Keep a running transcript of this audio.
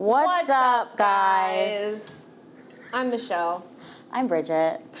What's up, guys? I'm Michelle. I'm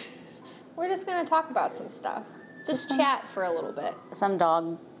Bridget. We're just going to talk about some stuff. Just chat for a little bit. Some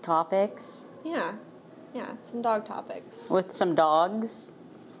dog topics. Yeah, some dog topics. With some dogs.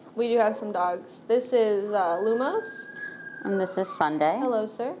 We do have some dogs. This is Lumos. And this is Sunday. Hello,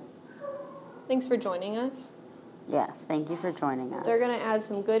 sir. Thanks for joining us. Yes, thank you for joining us. They're going to add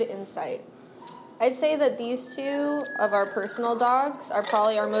some good insight. I'd say that these two of our personal dogs are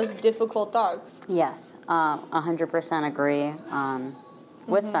probably our most difficult dogs. Yes, 100% agree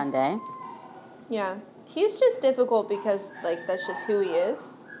with Sunday. Yeah. He's just difficult because, like, that's just who he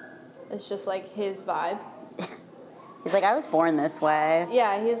is. It's just, like, his vibe. He's like, I was born this way.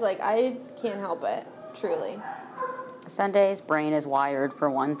 Yeah, he's like, I can't help it, truly. Sunday's brain is wired for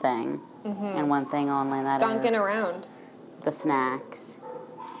one thing, and one thing only, and that Skunking is around. the snacks.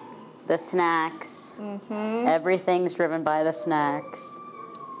 The snacks. Everything's driven by the snacks.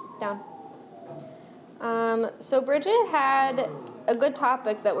 Down. So Bridget had a good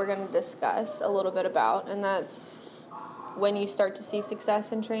topic that we're going to discuss a little bit about, and that's when you start to see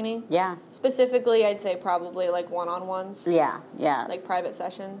success in training. Yeah. Specifically, I'd say probably like one-on-ones. Yeah. Like private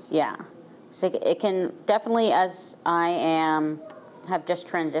sessions. Yeah. So it can definitely, as I have just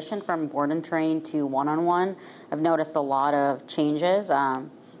transitioned from board and train to one-on-one, I've noticed a lot of changes.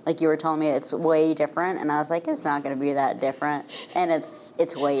 Like you were telling me, it's way different, and I was like, it's not going to be that different, and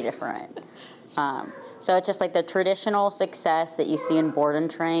it's way different. So it's just like the traditional success that you see in board and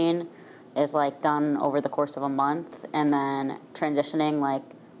train is like done over the course of a month, and then transitioning like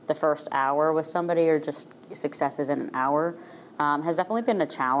the first hour with somebody or just successes in an hour has definitely been a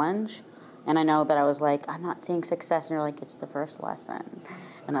challenge. And I know that I was like, I'm not seeing success, and you're like, it's the first lesson.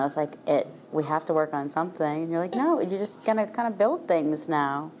 And I was like, we have to work on something. And you're like, no, you're just going to kind of build things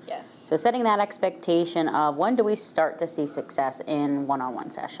now. Yes. So setting that expectation of when do we start to see success in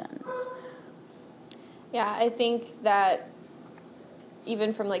one-on-one sessions? Yeah, I think that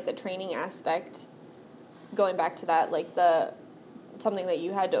even from like the training aspect, going back to that, like something that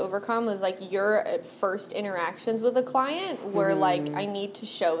you had to overcome was like your first interactions with a client were like, I need to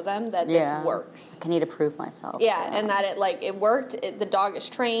show them that this works. I need to prove myself. Yeah, and that it worked. The dog is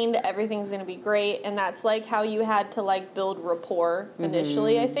trained. Everything's going to be great. And that's like how you had to like build rapport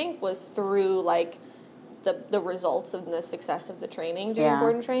initially, I think, was through like the results of the success of the training doing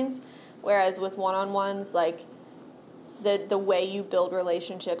board and trains. Whereas with one-on-ones, like the way you build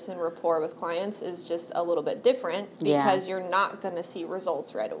relationships and rapport with clients is just a little bit different because you're not going to see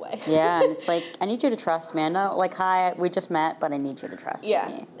results right away. Yeah, and it's like, I need you to trust me. I know, like, hi, we just met, but I need you to trust me.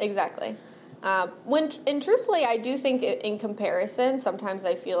 Yeah, exactly. And truthfully, I do think in comparison, sometimes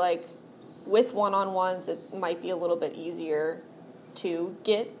I feel like with one-on-ones, it might be a little bit easier to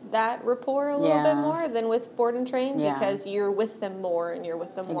get that rapport a little bit more than with board and train because you're with them more and you're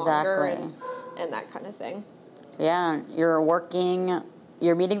with them longer and that kind of thing. Yeah, you're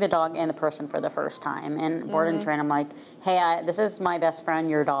meeting the dog and the person for the first time. And board and train, I'm like, hey, this is my best friend,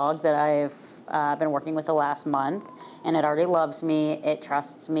 your dog, that I've been working with the last month, and it already loves me, it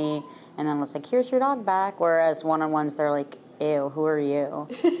trusts me, and then it's like, here's your dog back. Whereas one-on-ones, they're like, ew, who are you?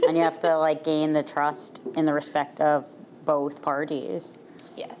 And you have to like gain the trust and the respect of both parties.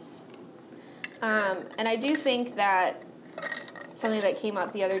 Yes. And I do think that something that came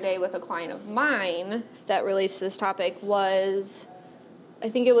up the other day with a client of mine that relates to this topic was, I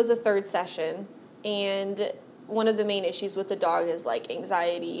think it was a third session, and one of the main issues with the dog is like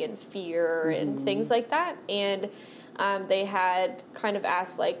anxiety and fear and things like that. And they had kind of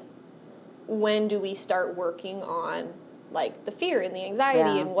asked like, when do we start working on like the fear and the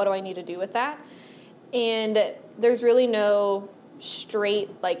anxiety and what do I need to do with that? And there's really no straight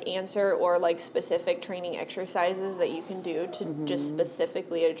like answer or like specific training exercises that you can do to just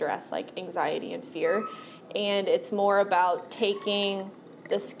specifically address like anxiety and fear. And it's more about taking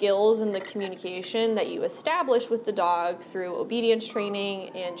the skills and the communication that you establish with the dog through obedience training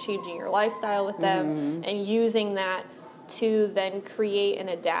and changing your lifestyle with them and using that to then create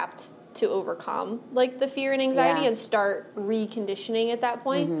and adapt to overcome like the fear and anxiety and start reconditioning at that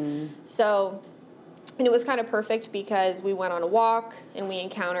point. So, and it was kind of perfect because we went on a walk and we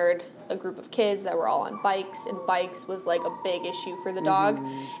encountered a group of kids that were all on bikes, and bikes was like a big issue for the dog.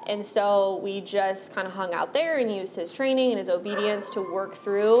 And so we just kind of hung out there and used his training and his obedience to work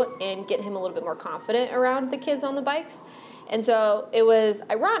through and get him a little bit more confident around the kids on the bikes. And so it was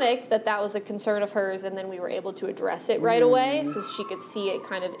ironic that that was a concern of hers, and then we were able to address it right away so she could see it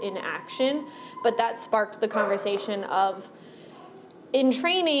kind of in action. But that sparked the conversation of, in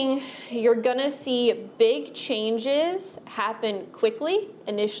training, you're gonna see big changes happen quickly,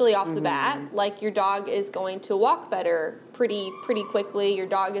 initially off the bat. Like your dog is going to walk better pretty quickly. Your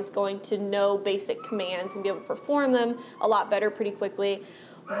dog is going to know basic commands and be able to perform them a lot better pretty quickly.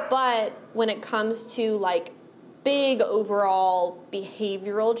 But when it comes to like big overall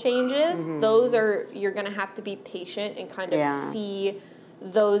behavioral changes, those are, you're gonna have to be patient and kind of see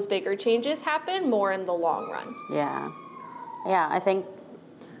those bigger changes happen more in the long run. Yeah, I think,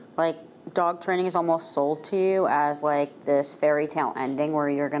 like, dog training is almost sold to you as, like, this fairy tale ending where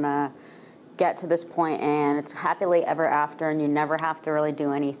you're going to get to this point and it's happily ever after and you never have to really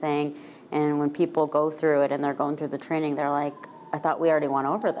do anything. And when people go through it and they're going through the training, they're like, I thought we already went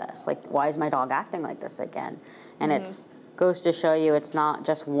over this. Like, why is my dog acting like this again? And it's goes to show you it's not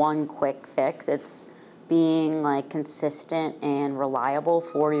just one quick fix. It's being, like, consistent and reliable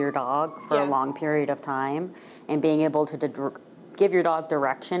for your dog for a long period of time. And being able to give your dog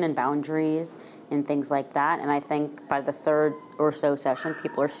direction and boundaries and things like that. And I think by the third or so session,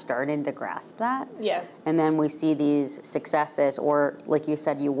 people are starting to grasp that. Yeah. And then we see these successes, or like you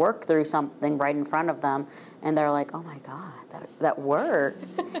said, you work through something right in front of them, and they're like, oh my God, that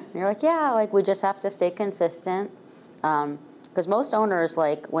worked. And you're like, yeah, like we just have to stay consistent. Because most owners,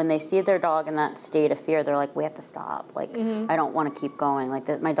 like, when they see their dog in that state of fear, they're like, we have to stop. Like, I don't want to keep going.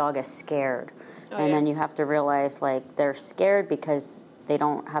 Like, my dog is scared. Then you have to realize, like, they're scared because they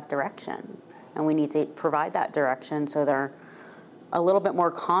don't have direction. And we need to provide that direction so they're a little bit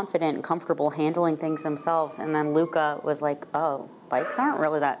more confident and comfortable handling things themselves. And then Luca was like, oh, bikes aren't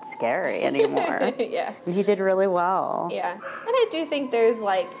really that scary anymore. Yeah. And he did really well. Yeah. And I do think there's,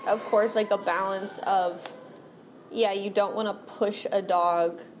 like, of course, like a balance of, you don't want to push a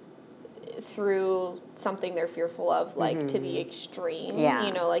dog through something they're fearful of, like, to the extreme. Yeah.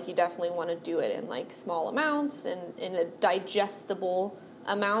 You know, like, you definitely want to do it in, like, small amounts and in a digestible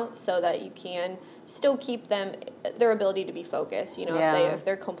amount so that you can still keep them, their ability to be focused. You know, if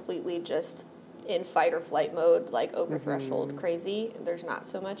they're completely just in fight or flight mode, like, over threshold crazy, there's not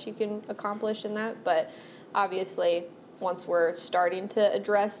so much you can accomplish in that. But obviously, once we're starting to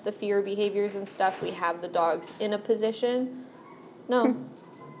address the fear behaviors and stuff, we have the dogs in a position.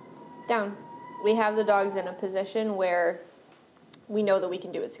 Down. We have the dogs in a position where we know that we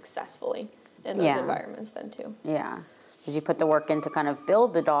can do it successfully in those environments then too. Yeah. Because you put the work in to kind of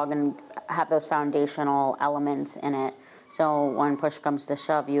build the dog and have those foundational elements in it. So when push comes to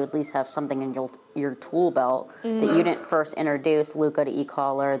shove, you at least have something in your tool belt that you didn't first introduce Luca to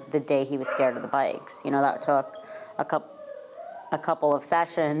e-collar the day he was scared of the bikes. You know, that took a couple of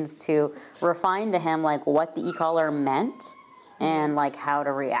sessions to refine to him, like, what the e-collar meant and, like, how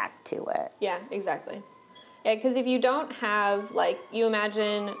to react to it. Yeah, exactly. Yeah, because if you don't have, like, you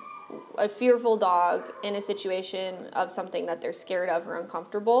imagine a fearful dog in a situation of something that they're scared of or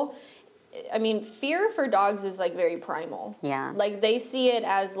uncomfortable. I mean, fear for dogs is, like, very primal. Yeah. Like, they see it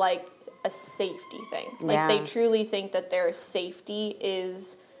as, like, a safety thing. Like, they truly think that their safety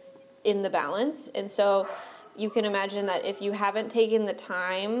is in the balance. And so you can imagine that if you haven't taken the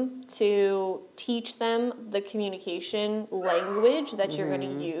time to teach them the communication language that you're going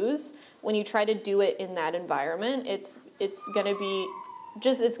to use, when you try to do it in that environment, it's going to be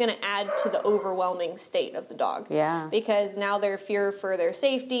it's going to add to the overwhelming state of the dog. Yeah. Because now they're fear for their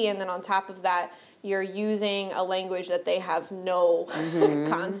safety, and then on top of that, you're using a language that they have no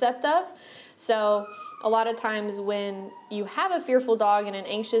concept of. So a lot of times when you have a fearful dog and an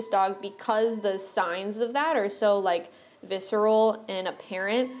anxious dog, because the signs of that are so, like, visceral and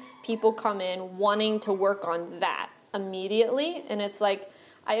apparent, people come in wanting to work on that immediately. And it's like,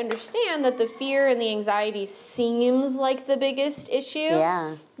 I understand that the fear and the anxiety seems like the biggest issue.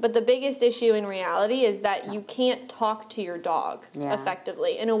 Yeah. But the biggest issue in reality is that you can't talk to your dog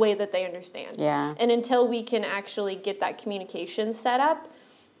effectively in a way that they understand. Yeah. And until we can actually get that communication set up,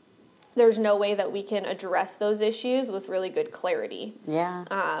 there's no way that we can address those issues with really good clarity. Yeah.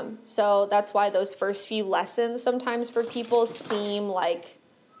 So that's why those first few lessons sometimes for people seem like,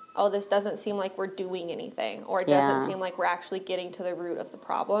 oh, this doesn't seem like we're doing anything, or it doesn't seem like we're actually getting to the root of the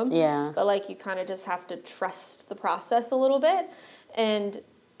problem. Yeah. But, like, you kind of just have to trust the process a little bit. And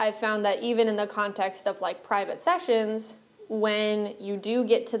I've found that even in the context of, like, private sessions, when you do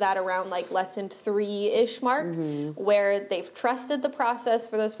get to that around, like, lesson 3-ish mark, where they've trusted the process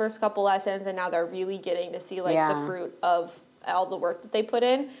for those first couple lessons and now they're really getting to see, like, the fruit of all the work that they put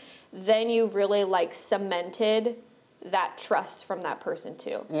in, then you've really, like, cemented that trust from that person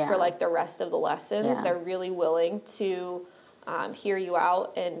too. For, like, the rest of the lessons. They're really willing to hear you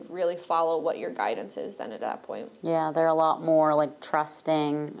out and really follow what your guidance is then at that point. Yeah, they're a lot more, like,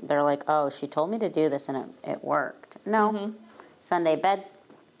 trusting. They're like, oh, she told me to do this and it worked. No, Sunday bed.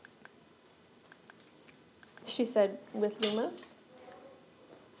 She said, with Lumos?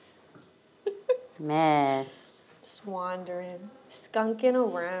 Miss. Just wandering, skunking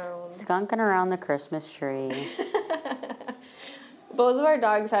around. Skunking around the Christmas tree. Both of our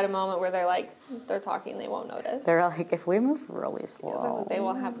dogs had a moment where they're talking, they won't notice. They're like, if we move really slow. They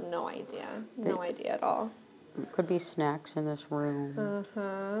will have no idea. No idea at all. Could be snacks in this room.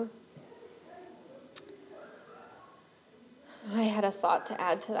 Uh-huh. I had a thought to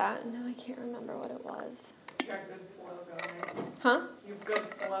add to that. No, I can't remember what it was. You got good flow going. Huh? You've good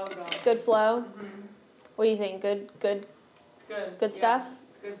flow going. Good flow? Mm-hmm. What do you think? Good? It's good. Good stuff?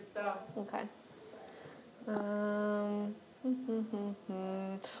 It's good stuff. Okay.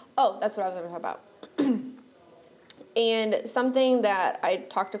 Oh, that's what I was going to talk about. And something that I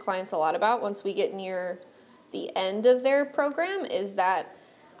talk to clients a lot about once we get near the end of their program is that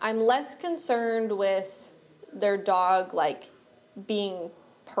I'm less concerned with their dog being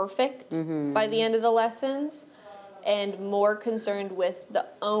perfect by the end of the lessons, and more concerned with the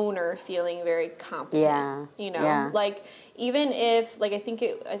owner feeling very competent. Yeah. Even if I think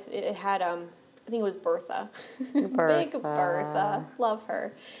it had I think it was Bertha. Big Bertha. Love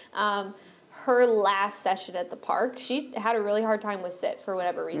her. Her last session at the park, she had a really hard time with sit for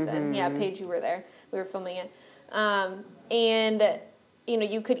whatever reason. Yeah, Paige, you were there. We were filming it. And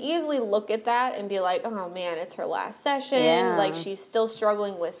you could easily look at that and be like, oh man, it's her last session. Yeah. She's still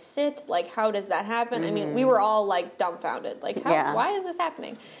struggling with sit. How does that happen? I mean, we were all dumbfounded. Why is this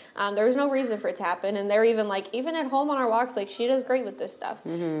happening? There was no reason for it to happen. And they're even even at home on our walks, she does great with this stuff.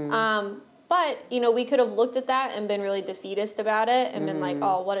 But, we could have looked at that and been really defeatist about it and been like,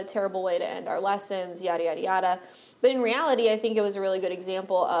 oh, what a terrible way to end our lessons, yada, yada, yada. But in reality, I think it was a really good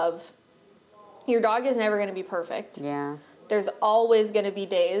example of your dog is never going to be perfect. Yeah. There's always going to be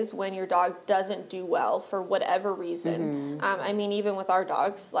days when your dog doesn't do well for whatever reason. I mean, even with our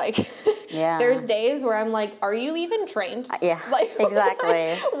dogs, there's days where I'm like, are you even trained? Yeah,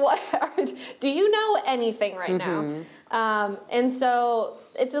 exactly. Do you know anything right now? And so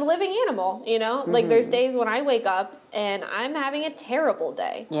it's a living animal, there's days when I wake up and I'm having a terrible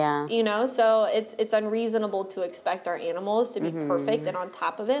day. Yeah. So it's unreasonable to expect our animals to be perfect and on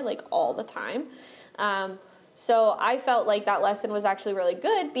top of it, all the time. So I felt like that lesson was actually really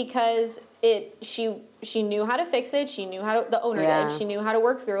good because she knew how to fix it. She knew how to, the owner did. She knew how to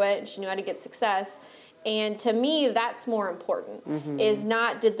work through it. And she knew how to get success. And to me, that's more important. Is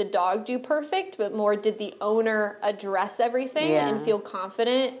not did the dog do perfect, but more did the owner address everything and feel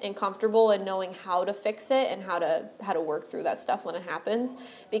confident and comfortable in knowing how to fix it and how to work through that stuff when it happens,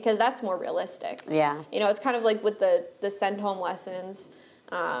 because that's more realistic. Yeah. It's kind of like with the send home lessons.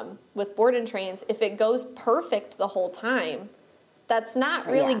 With board and trains, if it goes perfect the whole time, that's not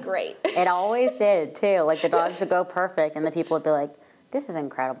really great. It always did, too. The dogs would go perfect, and the people would be like, this is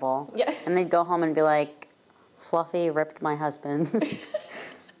incredible. Yeah. And they'd go home and be like, Fluffy ripped my husband's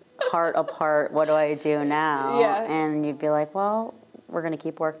heart apart. What do I do now? Yeah. And you'd be like, well, we're going to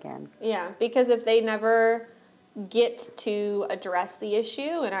keep working. Yeah, because if they never get to address the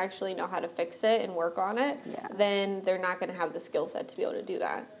issue and actually know how to fix it and work on it, then they're not going to have the skill set to be able to do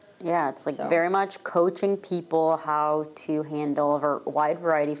that. Yeah, it's very much coaching people how to handle a wide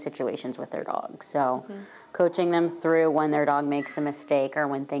variety of situations with their dogs. So coaching them through when their dog makes a mistake or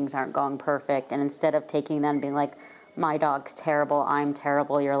when things aren't going perfect. And instead of taking them and being like, my dog's terrible, I'm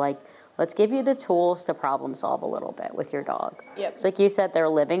terrible, you're like, let's give you the tools to problem solve a little bit with your dog. Yep. So like you said, they're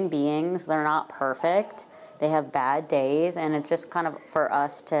living beings. They're not perfect. They have bad days, and it's just kind of for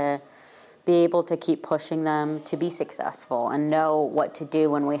us to be able to keep pushing them to be successful and know what to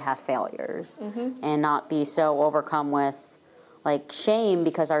do when we have failures and not be so overcome with shame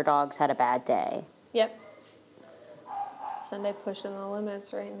because our dogs had a bad day. Yep. Sunday pushing the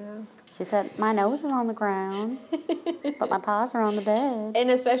limits right now. She said, my nose is on the ground, but my paws are on the bed. And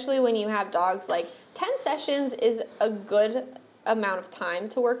especially when you have dogs, 10 sessions is a good amount of time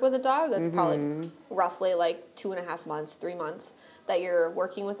to work with a dog. That's probably roughly 2.5 months, 3 months that you're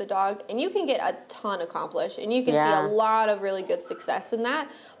working with a dog, and you can get a ton accomplished, and you can see a lot of really good success in that.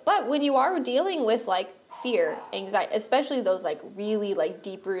 But when you are dealing with fear, anxiety, especially those really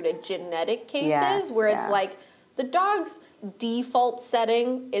deep-rooted genetic cases where it's the dog's default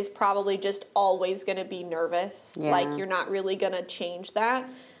setting is probably just always going to be nervous. You're not really going to change that.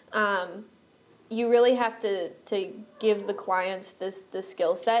 You really have to give the clients the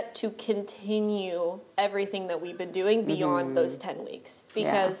skill set to continue everything that we've been doing beyond those 10 weeks.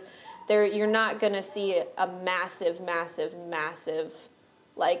 Because you're not going to see a massive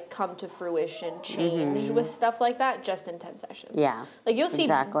come to fruition change with stuff like that just in 10 sessions. Yeah, you'll see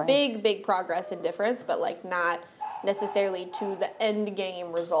big progress and difference, but not necessarily to the end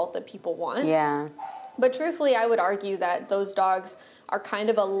game result that people want. Yeah. But truthfully, I would argue that those dogs are kind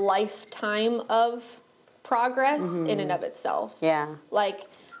of a lifetime of progress in and of itself. Yeah. Like,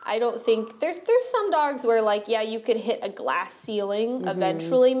 I don't think there's some dogs where, like, yeah, you could hit a glass ceiling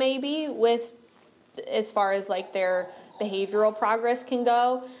eventually, maybe, with as far as like their behavioral progress can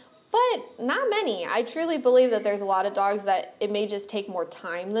go, but not many. I truly believe that there's a lot of dogs that it may just take more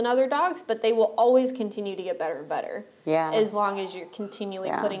time than other dogs, but they will always continue to get better and better. Yeah. As long as you're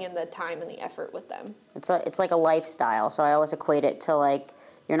continually putting in the time and the effort with them. It's like a lifestyle. So I always equate it to, like,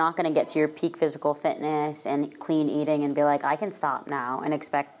 you're not going to get to your peak physical fitness and clean eating and be like, I can stop now and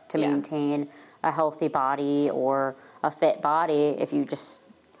expect to maintain a healthy body or a fit body if you just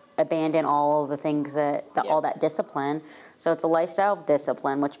abandon all of the things all that discipline. So it's a lifestyle of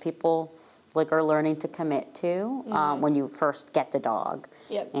discipline, which people like are learning to commit to when you first get the dog.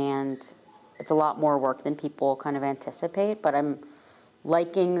 Yep. And it's a lot more work than people kind of anticipate, but I'm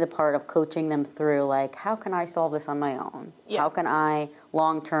liking the part of coaching them through, like, how can I solve this on my own? How can I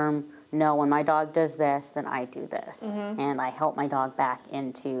long-term know when my dog does this, then I do this. And I help my dog back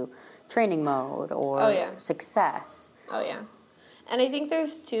into training mode or success. Oh, yeah. And I think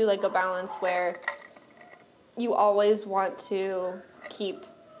there's, too, like, a balance where you always want to keep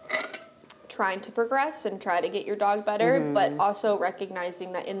trying to progress and try to get your dog better, but also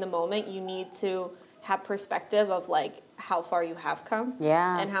recognizing that in the moment you need to have perspective of, like, how far you have come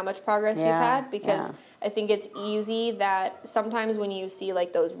and how much progress you've had, because I think it's easy that sometimes when you see,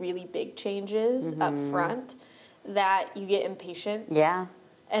 like, those really big changes up front, that you get impatient. Yeah.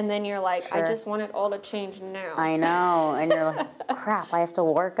 And then you're like, I just want it all to change now. I know. And you're like, crap, I have to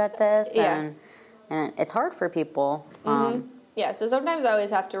work at this. And it's hard for people. Yeah, so sometimes I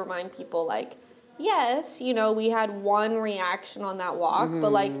always have to remind people, like, yes, you know, we had one reaction on that walk,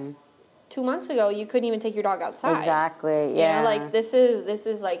 but, like, 2 months ago, you couldn't even take your dog outside. Exactly, yeah. You know, like, this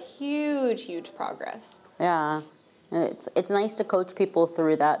is like, huge progress. Yeah. It's nice to coach people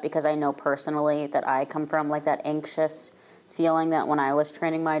through that, because I know personally that I come from, like, that anxious feeling that when I was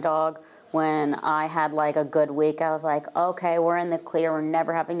training my dog, when I had, like, a good week, I was like, okay, we're in the clear, we're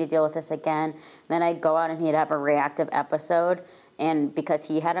never having to deal with this again. Then I'd go out and he'd have a reactive episode, and because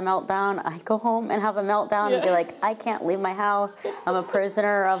he had a meltdown, I'd go home and have a meltdown and be like, I can't leave my house. I'm a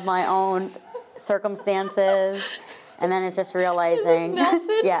prisoner of my own circumstances. And then it's just realizing,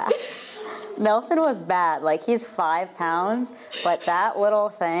 Nelson? Nelson was bad. Like, he's 5 pounds, but that little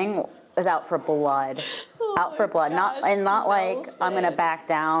thing was out for blood. Out for blood. Gosh, Not like Nelson. I'm gonna back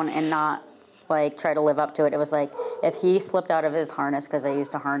down and not, like, try to live up to it. It was like, if he slipped out of his harness, because I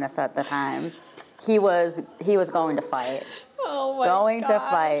used to harness at the time, he was going to fight. Oh my Going to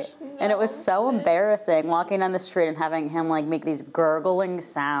fight. And it was so embarrassing walking down the street and having him, like, make these gurgling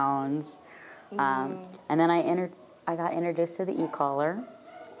sounds. And then I got introduced to the e-collar,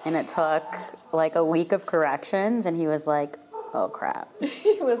 and it took, like, a week of corrections, and he was like, oh crap.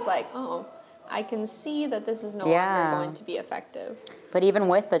 He was like, oh, I can see that this is no longer going to be effective. But even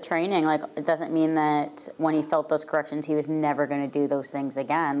with the training, like, it doesn't mean that when he felt those corrections, he was never going to do those things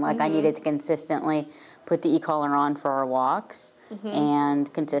again. Like, I needed to consistently put the e-collar on for our walks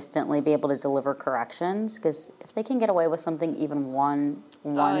and consistently be able to deliver corrections. Because if they can get away with something even one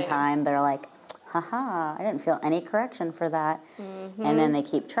time, they're like, haha, I didn't feel any correction for that. And then they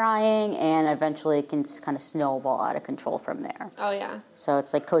keep trying, and eventually it can kind of snowball out of control from there. Oh, yeah. So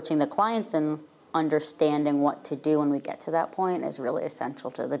it's like coaching the clients and understanding what to do when we get to that point is really essential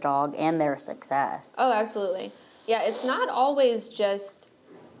to the dog and their success. Oh, absolutely. Yeah, it's not always just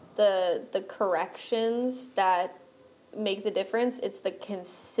the corrections that make the difference. It's the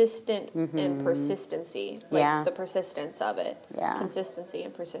consistent and persistency, like the persistence of it. Yeah. Consistency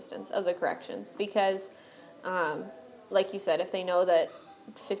and persistence of the corrections. Because, like you said, if they know that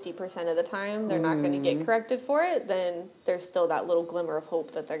 50% of the time they're not going to get corrected for it, then there's still that little glimmer of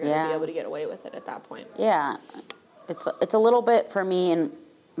hope that they're going to be able to get away with it at that point. Yeah. It's a little bit, for me, and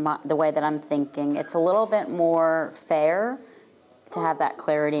the way that I'm thinking, it's a little bit more fair to have that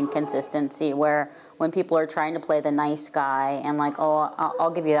clarity and consistency, where when people are trying to play the nice guy and, like, oh,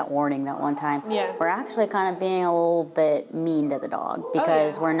 I'll give you that warning that one time, we're actually kind of being a little bit mean to the dog,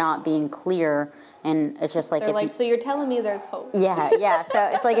 because we're not being clear. And it's just like, they're like, so you're telling me there's hope. Yeah. So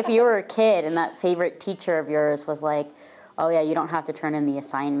it's like if you were a kid and that favorite teacher of yours was like, oh yeah, you don't have to turn in the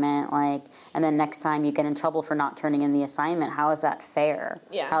assignment, like, and then next time you get in trouble for not turning in the assignment, how is that fair?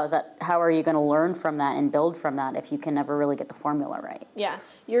 Yeah. How are you going to learn from that and build from that if you can never really get the formula right? Yeah.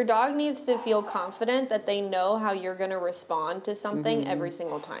 Your dog needs to feel confident that they know how you're going to respond to something every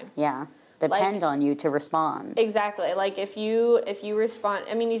single time. Yeah. depend on you to respond. Exactly. Like if you respond,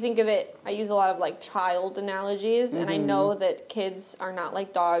 I mean, you think of it, I use a lot of like child analogies, and I know that kids are not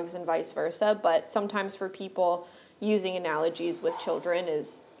like dogs and vice versa, but sometimes for people, using analogies with children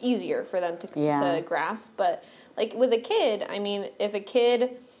is easier for them to grasp. But like with a kid, I mean, if a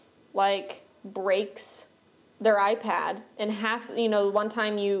kid like breaks their iPad and one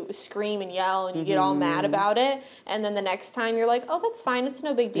time you scream and yell and you get all mad about it, and then the next time you're like, oh, that's fine, it's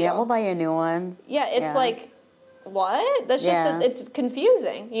no big deal. Yeah, we'll buy you a new one. Yeah, it's like, what? That's just, it's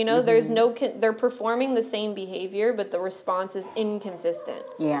confusing. There's they're performing the same behavior, but the response is inconsistent.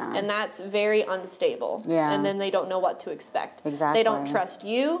 Yeah. And that's very unstable. Yeah. And then they don't know what to expect. Exactly. They don't trust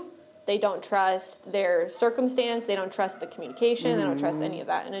you. They don't trust their circumstance. They don't trust the communication. They don't trust any of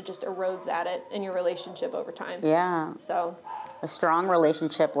that. And it just erodes at it in your relationship over time. Yeah. So. A strong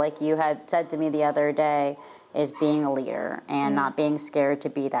relationship, like you had said to me the other day, is being a leader and not being scared to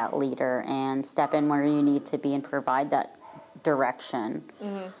be that leader and step in where you need to be and provide that direction.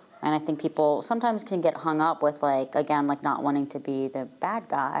 And I think people sometimes can get hung up with not wanting to be the bad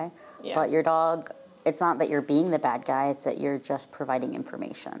guy, but your dog, it's not that you're being the bad guy, it's that you're just providing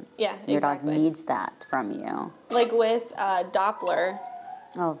information. Yeah, your exactly. dog needs that from you. Like with Doppler.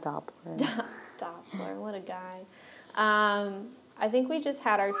 Oh, Doppler. Doppler, what a guy. I think we just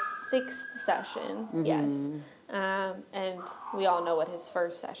had our 6th session, yes. And we all know what his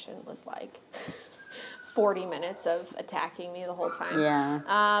first session was like. 40 minutes of attacking me the whole time.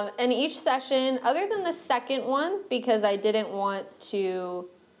 Yeah. And each session, other than the second one, because I didn't want to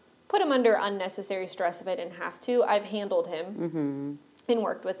put him under unnecessary stress if I didn't have to, I've handled him and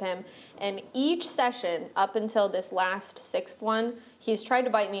worked with him. And each session, up until this last 6th one, he's tried to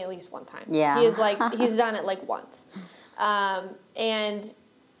bite me at least one time. Yeah. He's done it like once. And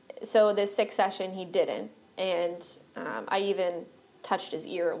so this 6th session, he didn't. And I even touched his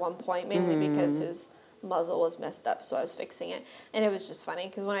ear at one point, mainly because his muzzle was messed up, so I was fixing it. And it was just funny,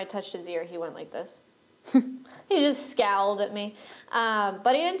 because when I touched his ear, he went like this. He just scowled at me.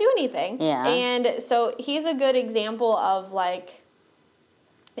 But he didn't do anything. Yeah. And so he's a good example of, like,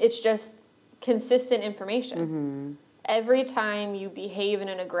 it's just consistent information. Every time you behave in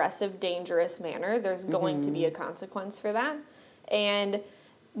an aggressive, dangerous manner, there's going to be a consequence for that. And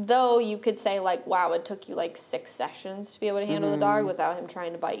though you could say, like, wow, it took you, like, 6 sessions to be able to handle the dog without him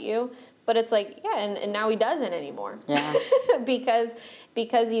trying to bite you. But it's like, yeah, and now he doesn't anymore. Yeah. because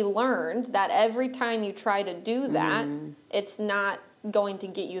he learned that every time you try to do that, it's not going to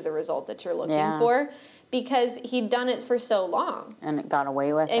get you the result that you're looking for. Because he'd done it for so long. And it got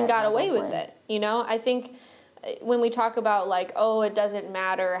away with it. And got away with it. I think when we talk about, like, oh, it doesn't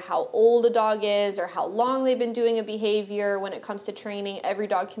matter how old a dog is or how long they've been doing a behavior, when it comes to training, every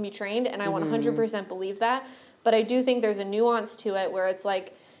dog can be trained, and I 100% believe that. But I do think there's a nuance to it where it's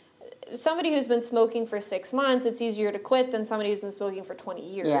like, somebody who's been smoking for 6 months, it's easier to quit than somebody who's been smoking for 20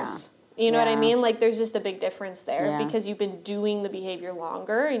 years. Yeah. You know what I mean? Like, there's just a big difference there because you've been doing the behavior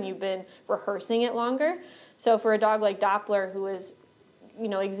longer and you've been rehearsing it longer. So for a dog like Doppler, who is,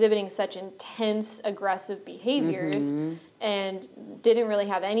 exhibiting such intense, aggressive behaviors and didn't really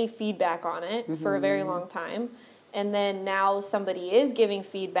have any feedback on it for a very long time, and then now somebody is giving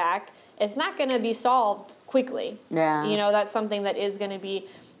feedback, it's not going to be solved quickly. Yeah. That's something that is going to be...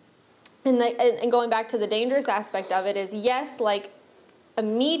 And going back to the dangerous aspect of it is, yes, like,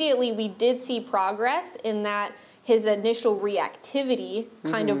 immediately we did see progress in that his initial reactivity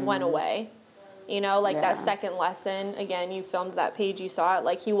kind of went away. That second lesson, again, you filmed that page, you saw it,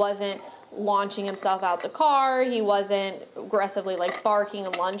 like, he wasn't launching himself out the car, he wasn't aggressively, like, barking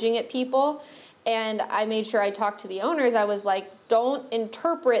and lunging at people. And I made sure I talked to the owners. I was like, don't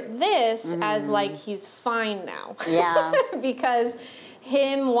interpret this as, like, he's fine now. Yeah. Because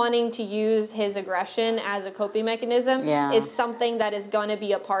him wanting to use his aggression as a coping mechanism is something that is going to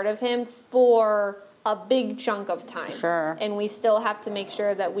be a part of him for a big chunk of time. Sure. And we still have to make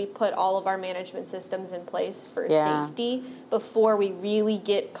sure that we put all of our management systems in place for safety before we really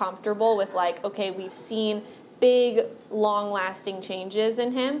get comfortable with, like, okay, we've seen big, long-lasting changes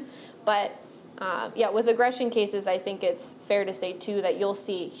in him. But, with aggression cases, I think it's fair to say, too, that you'll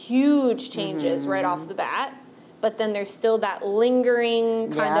see huge changes right off the bat. But then there's still that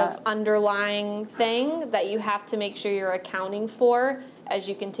lingering kind of underlying thing that you have to make sure you're accounting for as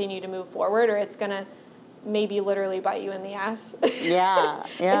you continue to move forward, or it's going to maybe literally bite you in the ass. Yeah.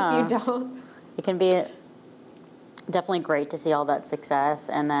 If you don't. It can be definitely great to see all that success,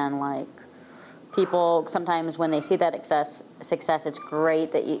 and then, like, people sometimes when they see that success, it's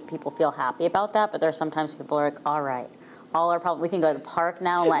great that people feel happy about that, but there's sometimes people are like, all right, all our problems, we can go to the park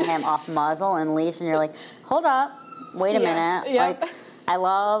now and let him off muzzle and leash, and you're like, hold up, wait a minute. Yep. Like, I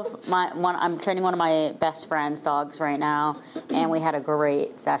love I'm training one of my best friend's dogs right now, and we had a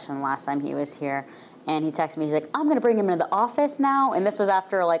great session last time he was here. And he texted me, he's like, I'm going to bring him into the office now. And this was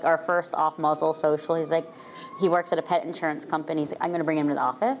after like our first off muzzle social. He's like, he works at a pet insurance company. He's like, I'm going to bring him to the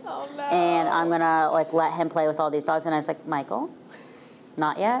office. Oh, no. And I'm going to like let him play with all these dogs. And I was like, Michael,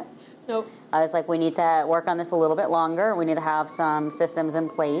 not yet. Nope. I was like, we need to work on this a little bit longer. We need to have some systems in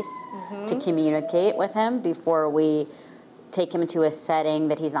place to communicate with him before we take him into a setting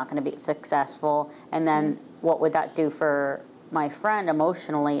that he's not going to be successful. And then what would that do for my friend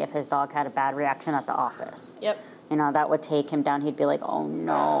emotionally if his dog had a bad reaction at the office? Yep. You know, that would take him down. He'd be like, oh,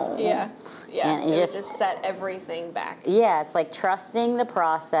 no. Yeah. And it would just set everything back. Yeah, it's like trusting the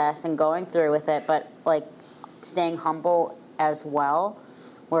process and going through with it, but like staying humble as well,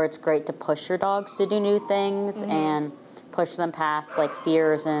 where it's great to push your dogs to do new things and push them past like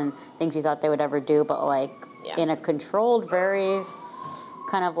fears and things you thought they would ever do, but like in a controlled, very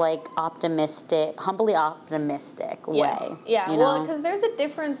kind of like optimistic, humbly optimistic way. Yes. Yeah, you well, know? because there's a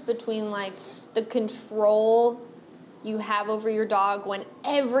difference between like the control you have over your dog when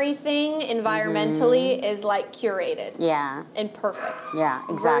everything environmentally is like curated. Yeah. And perfect. Yeah,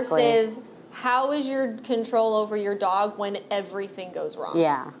 exactly. Versus how is your control over your dog when everything goes wrong?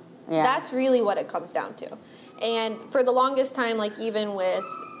 Yeah. Yeah. That's really what it comes down to. And for the longest time, like even with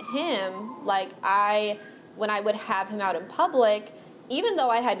him, like when I would have him out in public, even though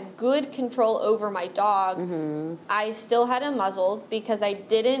I had good control over my dog, I still had him muzzled because I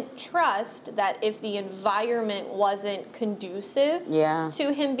didn't trust that if the environment wasn't conducive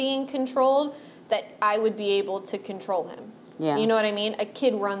to him being controlled, that I would be able to control him. Yeah. You know what I mean? A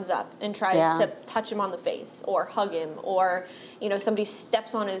kid runs up and tries to touch him on the face or hug him, or, you know, somebody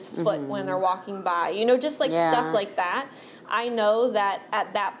steps on his foot when they're walking by, you know, just like stuff like that. I know that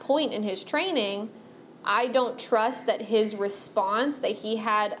at that point in his training, I don't trust that his response, that he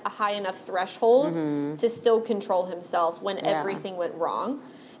had a high enough threshold to still control himself when everything went wrong.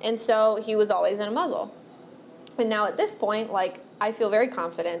 And so he was always in a muzzle. And now at this point, like, I feel very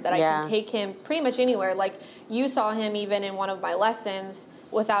confident that I can take him pretty much anywhere. Like, you saw him even in one of my lessons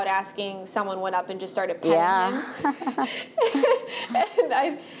without asking, someone went up and just started petting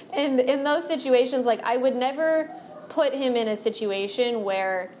him. And in those situations, like, I would never put him in a situation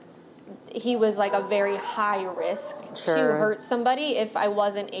where he was like a very high risk to hurt somebody if I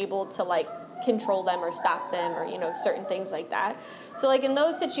wasn't able to like control them or stop them or, you know, certain things like that. So like in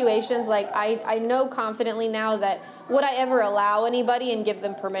those situations, like I know confidently now that would I ever allow anybody and give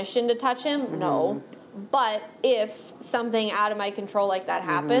them permission to touch him? No. But if something out of my control like that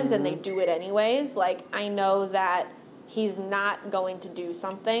happens and they do it anyways, like I know that he's not going to do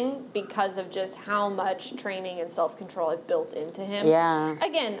something because of just how much training and self-control I've built into him. Yeah.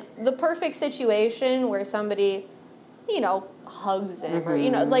 Again, the perfect situation where somebody, you know, hugs him or, you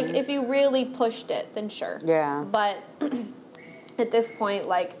know, like if you really pushed it, then sure. Yeah. But at this point,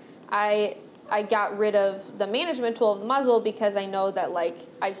 like I got rid of the management tool of the muzzle because I know that like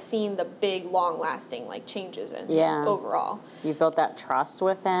I've seen the big long-lasting like changes in him overall. You built that trust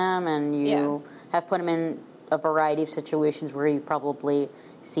with him and you have put him in a variety of situations where you've probably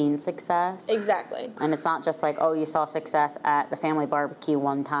seen success. Exactly. And it's not just like, oh, you saw success at the family barbecue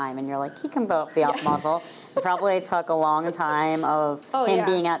one time and you're like, he can be off muzzle. It probably took a long time of him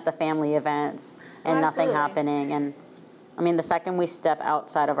being at the family events and nothing happening. And I mean, the second we step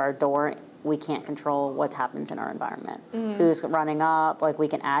outside of our door, we can't control what happens in our environment. Who's running up, like we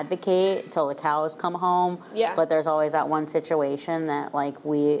can advocate till the cows come home, but there's always that one situation that like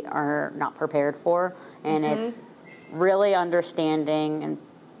we are not prepared for, and it's really understanding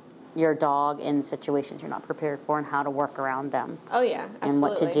your dog in situations you're not prepared for and how to work around them. Oh yeah, absolutely. And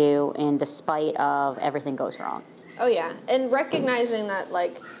what to do, and despite of everything goes wrong. Oh yeah, and recognizing that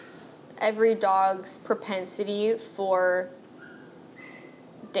like every dog's propensity for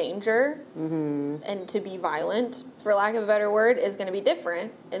danger and to be violent, for lack of a better word, is going to be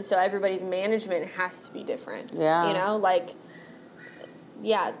different, and so everybody's management has to be different. Yeah. You know, like,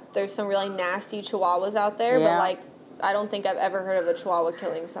 yeah, there's some really nasty chihuahuas out there, but like, I don't think I've ever heard of a chihuahua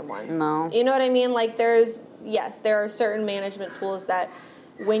killing someone. No. You know what I mean? Like, there are certain management tools that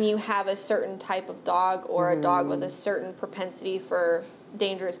when you have a certain type of dog or a dog with a certain propensity for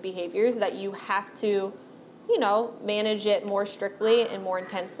dangerous behaviors, that you have to, you know, manage it more strictly and more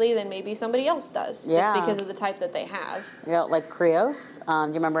intensely than maybe somebody else does, just because of the type that they have. Yeah, like Krios. Do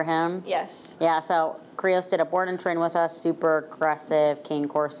you remember him? Yes. Yeah, so Krios did a board and train with us, super aggressive King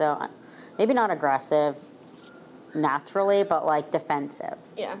Corso. Maybe not aggressive, naturally, but like defensive.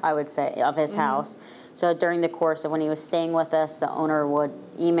 Yeah. I would say, of his house. So during the course of when he was staying with us, the owner would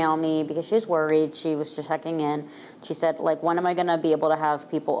email me because she was worried. She was just checking in. She said, like, when am I going to be able to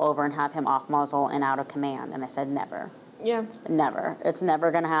have people over and have him off muzzle and out of command? And I said, never. Yeah. Never. It's never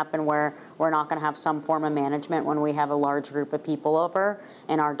going to happen where we're not going to have some form of management when we have a large group of people over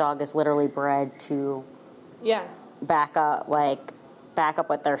and our dog is literally bred to Yeah. back up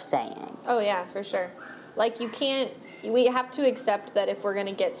what they're saying. Oh, yeah, for sure. Like, we have to accept that if we're going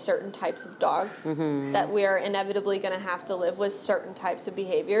to get certain types of dogs, that we are inevitably going to have to live with certain types of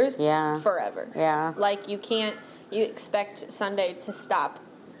behaviors forever. Yeah. Like, you expect Sunday to stop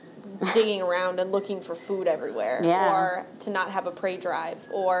digging around and looking for food everywhere, or to not have a prey drive,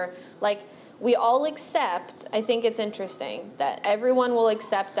 or, like, we all accept, I think it's interesting, that everyone will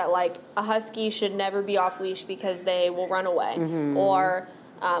accept that, like, a husky should never be off leash because they will run away, or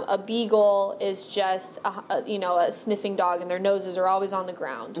a beagle is just a sniffing dog and their noses are always on the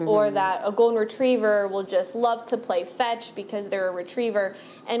ground, or that a golden retriever will just love to play fetch because they're a retriever,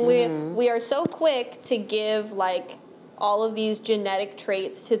 and we are so quick to give like all of these genetic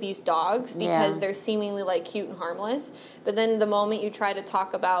traits to these dogs because they're seemingly like cute and harmless, but then the moment you try to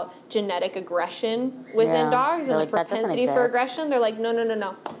talk about genetic aggression within dogs and the propensity for aggression, they're like,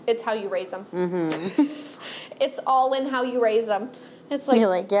 no, it's how you raise them. It's all in how you raise them. It's like, you're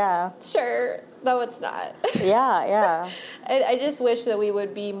like, yeah, sure, no, it's not. Yeah. I just wish that we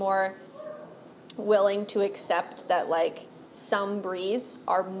would be more willing to accept that, like, some breeds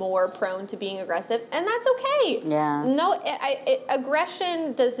are more prone to being aggressive, and that's okay. Yeah. No,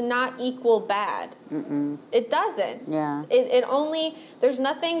 aggression does not equal bad. It doesn't. Yeah. It only, there's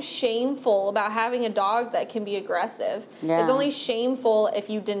nothing shameful about having a dog that can be aggressive. Yeah. It's only shameful if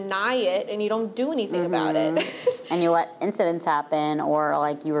you deny it and you don't do anything about it. And you let incidents happen, or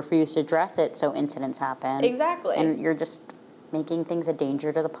like you refuse to address it, so incidents happen. Exactly. And you're just making things a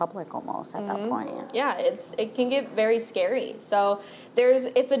danger to the public almost at that point. Yeah, it can get very scary. So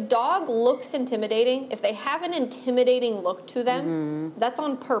if a dog looks intimidating, if they have an intimidating look to them, that's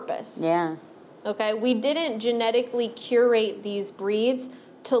on purpose. Yeah. Okay, we didn't genetically curate these breeds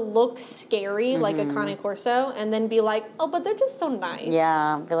to look scary like a Cane Corso and then be like, oh, but they're just so nice.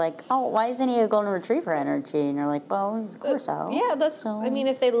 Yeah, be like, oh, why isn't he a golden retriever energy? And you're like, well, he's a Corso. I mean,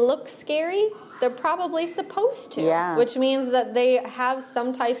 if they look scary, they're probably supposed to. Yeah. Which means that they have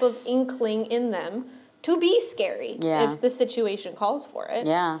some type of inkling in them to be scary if the situation calls for it.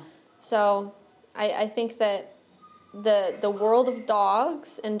 Yeah. So I think that the world of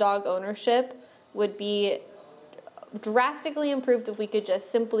dogs and dog ownership would be drastically improved if we could just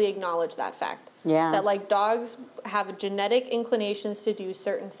simply acknowledge that fact. Yeah. That, like, dogs have genetic inclinations to do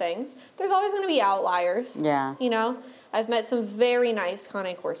certain things. There's always going to be outliers. Yeah. You know? I've met some very nice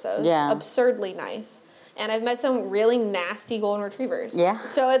Cane Corsos. Yeah. Absurdly nice. And I've met some really nasty golden retrievers. Yeah.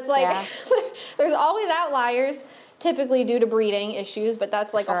 So it's like, there's always outliers, typically due to breeding issues, but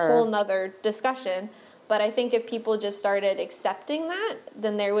that's like a whole nother discussion. But I think if people just started accepting that,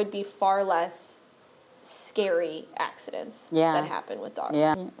 then there would be far less scary accidents that happen with dogs.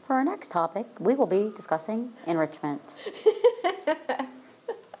 Yeah. For our next topic, we will be discussing enrichment.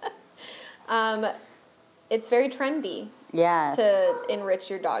 It's very trendy to enrich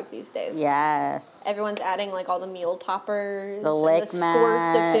your dog these days. Yes. Everyone's adding like all the meal toppers, the lick and the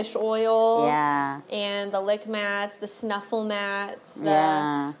squirts of fish oil, and the lick mats, the snuffle mats,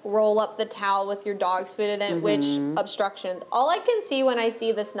 the roll up the towel with your dog's food in it, which obstructions. All I can see when I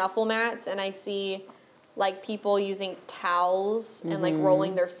see the snuffle mats and I see like people using towels and like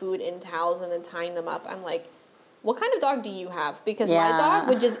rolling their food in towels and then tying them up, I'm like, what kind of dog do you have? Because my dog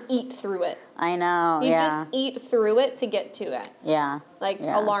would just eat through it. I know, He'd just eat through it to get to it. Yeah. Like,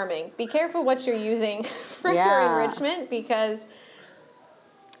 alarming. Be careful what you're using for your enrichment because...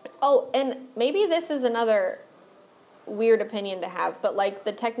 Oh, and maybe this is another weird opinion to have, but, like,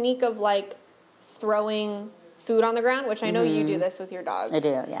 the technique of, like, throwing food on the ground, which I know you do this with your dogs. I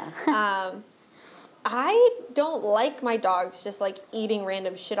do, yeah. I don't like my dogs just, like, eating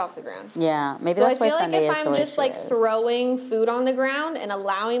random shit off the ground. Yeah, maybe that's why Sunday is So I feel like if I'm just, like, throwing food on the ground and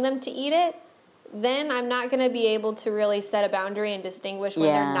allowing them to eat it, then I'm not going to be able to really set a boundary and distinguish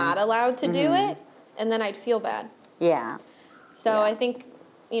when they're not allowed to do it, and then I'd feel bad. Yeah. So I think,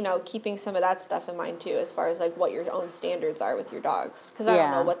 you know, keeping some of that stuff in mind, too, as far as, like, what your own standards are with your dogs. Because I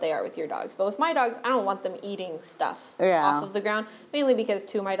don't know what they are with your dogs. But with my dogs, I don't want them eating stuff off of the ground. Mainly because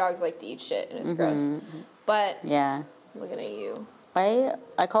two of my dogs like to eat shit, and it's gross. But, looking at you.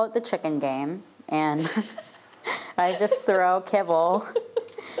 I call it the chicken game. And I just throw kibble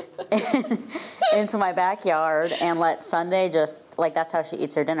into my backyard and let Sunday just, like, that's how she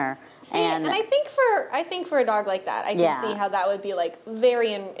eats her dinner. See, and I think for a dog like that, I can see how that would be like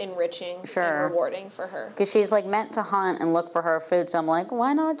very enriching and rewarding for her. Because she's like meant to hunt and look for her food, so I'm like,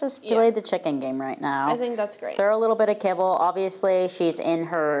 why not just play the chicken game right now? I think that's great. Throw a little bit of kibble. Obviously, she's in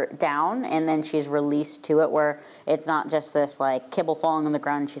her down, and then she's released to it where it's not just this like kibble falling on the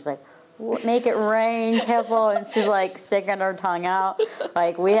ground. And she's like, make it rain, kibble, and she's like sticking her tongue out.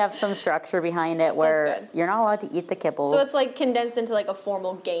 Like, we have some structure behind it where you're not allowed to eat the kibbles. So it's like condensed into like a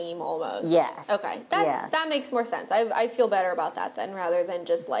formal game almost. Yes. Okay, that makes more sense. I feel better about that then, rather than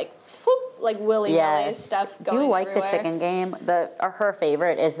just like willy-nilly stuff going Do you like everywhere. the chicken game? Her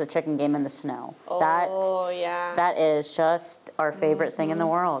favorite is the chicken game in the snow. Oh, that is just our favorite thing in the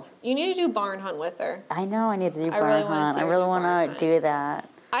world. You need to do barn hunt with her. I know I need to do barn really hunt. I really want to do that.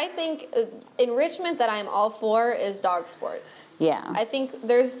 I think enrichment that I'm all for is dog sports. Yeah. I think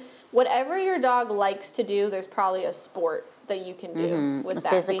there's whatever your dog likes to do, there's probably a sport that you can do with that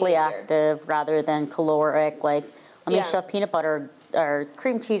physically behavior. active rather than caloric. Like, let me shove peanut butter or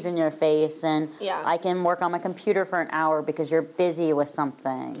cream cheese in your face, and I can work on my computer for an hour because you're busy with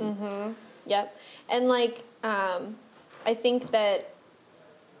something. Mm-hmm. Yep. And like, I think that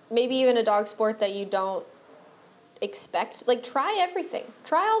maybe even a dog sport that you don't expect, like, try everything,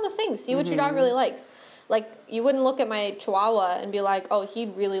 try all the things, see what your dog really likes. Like, you wouldn't look at my Chihuahua and be like, oh,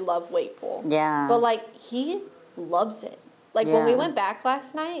 he'd really love weight pull, but like, he loves it. Like, when we went back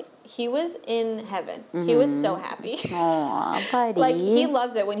last night, he was in heaven. He was so happy. Aw, buddy. Like, he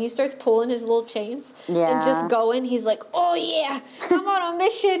loves it when he starts pulling his little chains and just going. He's like, oh yeah, I'm on a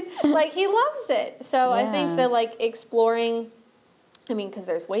mission. Like, he loves it. So I think that, like, exploring, I mean, because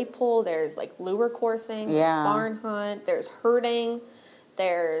there's weight pull, there's like lure coursing, there's barn hunt, there's herding,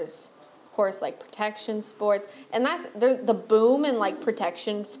 there's, of course, like protection sports. And that's the boom in like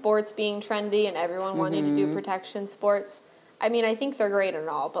protection sports being trendy and everyone wanting to do protection sports. I mean, I think they're great and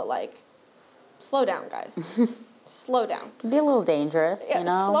all, but like, slow down, guys. Slow down. It can be a little dangerous, you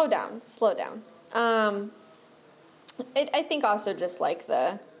know? Slow down. I think also just like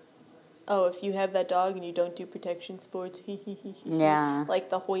if you have that dog and you don't do protection sports, like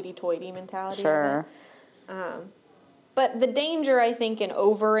the hoity-toity mentality of it. But the danger, I think, in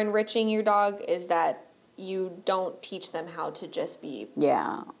over-enriching your dog is that you don't teach them how to just be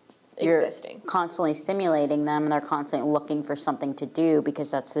existing. You're constantly stimulating them, and they're constantly looking for something to do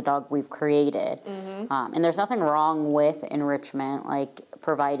because that's the dog we've created. And there's nothing wrong with enrichment, like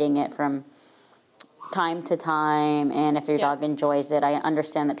providing it from time to time, and if your dog enjoys it. I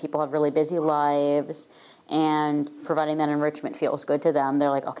understand that people have really busy lives, and providing that enrichment feels good to them. They're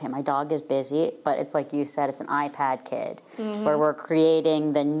like, okay, my dog is busy, but it's like you said, it's an iPad kid, where we're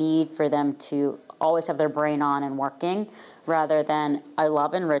creating the need for them to always have their brain on and working, rather than, I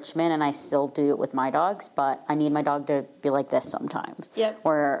love enrichment and I still do it with my dogs, but I need my dog to be like this sometimes.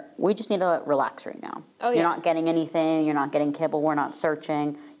 Where we just need to relax right now. You're not getting anything, you're not getting kibble, we're not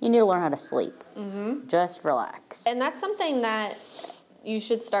searching. You need to learn how to sleep. Just relax. And that's something that you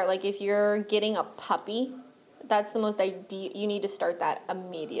should start, like if you're getting a puppy, that's the most ideal. You need to start that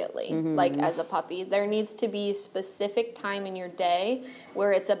immediately, like as a puppy. There needs to be specific time in your day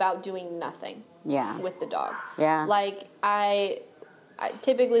where it's about doing nothing with the dog. Like I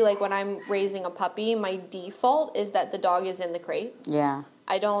typically, like when I'm raising a puppy, my default is that the dog is in the crate.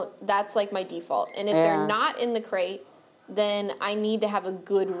 That's like my default. And if they're not in the crate, then I need to have a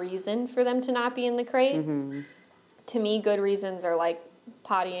good reason for them to not be in the crate. To me, good reasons are like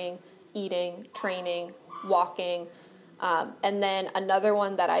pottying, eating, training, walking. And then another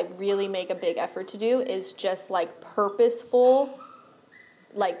one that I really make a big effort to do is just like purposeful,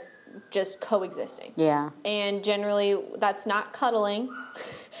 like just coexisting. And generally that's not cuddling.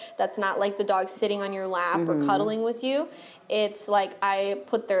 That's not like the dog sitting on your lap or cuddling with you. It's like I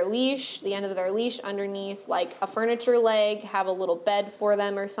put their leash, the end of their leash underneath like a furniture leg, have a little bed for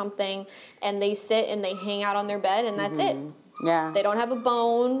them or something, and they sit and they hang out on their bed, and that's it. They don't have a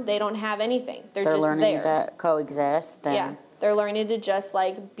bone. They don't have anything. They're just learning there. to coexist. They're learning to just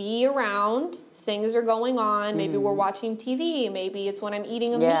like be around. Things are going on. Maybe we're watching TV. Maybe it's when I'm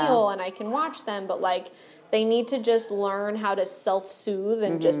eating a meal and I can watch them. But like they need to just learn how to self-soothe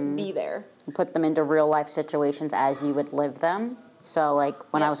and just be there. Put them into real life situations as you would live them. So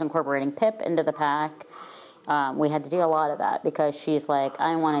like when I was incorporating Pip into the pack, we had to do a lot of that because she's like,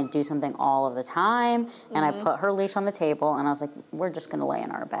 I want to do something all of the time. And I put her leash on the table and I was like, we're just going to lay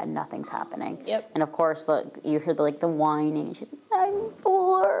in our bed. Nothing's happening. And of course, you hear the whining. And she's like, I'm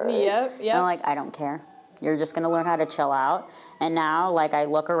bored. And I'm like, I don't care. You're just going to learn how to chill out. And now, like, I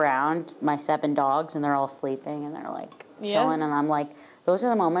look around my 7 dogs and they're all sleeping and they're like chilling. And I'm like, those are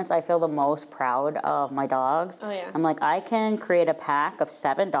the moments I feel the most proud of my dogs. Oh, yeah. I'm like, I can create a pack of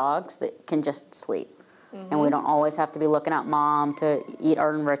 7 dogs that can just sleep. And we don't always have to be looking at mom to eat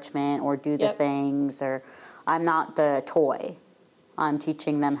our enrichment or do the Yep. things, or I'm not the toy. I'm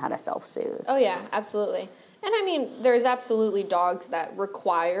teaching them how to self-soothe. Oh, yeah, absolutely. And I mean, there's absolutely dogs that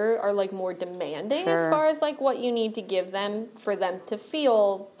are like more demanding as Sure. far as like what you need to give them for them to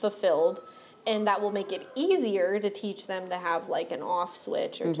feel fulfilled. And that will make it easier to teach them to have like an off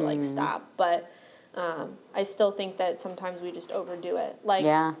switch or to like stop. But I still think that sometimes we just overdo it. Like,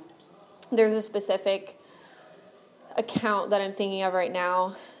 Yeah. there's a specific account that I'm thinking of right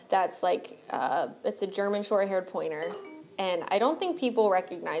now that's like, it's a German short-haired pointer. And I don't think people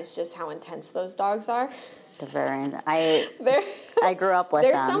recognize just how intense those dogs are. I grew up with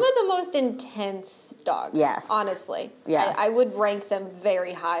They're them. some of the most intense dogs. Yes. Honestly. Yes. I would rank them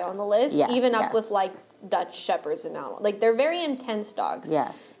very high on the list. Yes, even up yes. with like Dutch Shepherds and Malinois. Like, they're very intense dogs.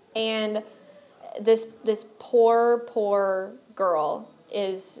 Yes. And this poor girl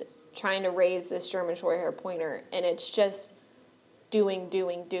is trying to raise this German short-haired pointer, and it's just doing.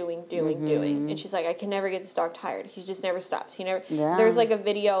 And she's like, I can never get this dog tired. He just never stops. Yeah. There's like a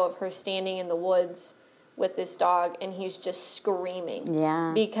video of her standing in the woods with this dog, and he's just screaming.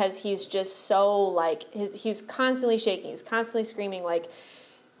 Yeah. Because he's just so like, he's constantly shaking. He's constantly screaming, like,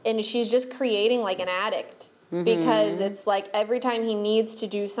 and she's just creating like an addict. Because it's like every time he needs to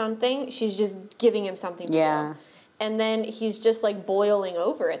do something, she's just giving him something to do. And then he's just like boiling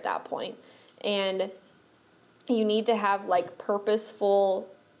over at that point. And you need to have like purposeful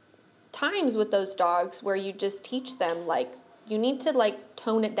times with those dogs where you just teach them, like, you need to like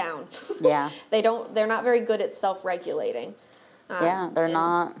tone it down. Yeah. They're not very good at self-regulating. They're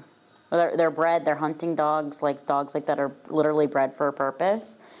not. They're bred. They're hunting dogs like that are literally bred for a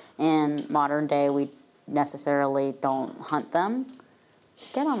purpose. In modern day, we necessarily don't hunt them.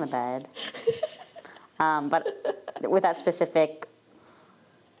 Get on the bed. But with that specific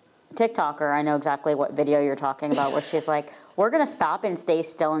TikToker, I know exactly what video you're talking about, where she's like, we're going to stop and stay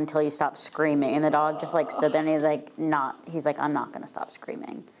still until you stop screaming. And the dog just like stood there, and he's like, I'm not going to stop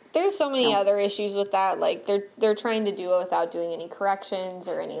screaming. There's so many other issues with that. Like, they're trying to do it without doing any corrections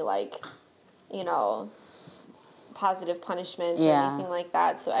or any, like, positive punishment or anything like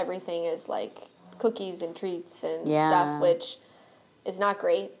that. So everything is like cookies and treats and stuff, which is not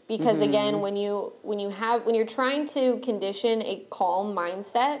great. Because again, when you're trying to condition a calm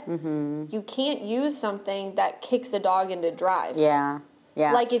mindset, you can't use something that kicks a dog into drive. Yeah.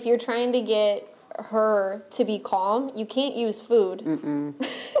 Like, if you're trying to get her to be calm, you can't use food.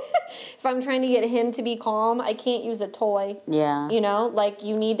 If I'm trying to get him to be calm, I can't use a toy. Yeah. Like,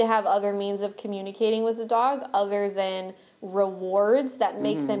 you need to have other means of communicating with the dog other than rewards that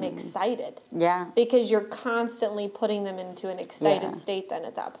make them excited. Yeah. Because you're constantly putting them into an excited state then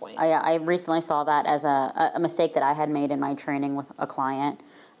at that point. I recently saw that as a mistake that I had made in my training with a client.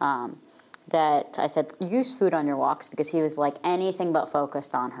 That I said, use food on your walks, because he was like anything but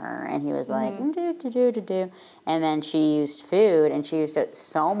focused on her. And he was like, do. And then she used food, and she used it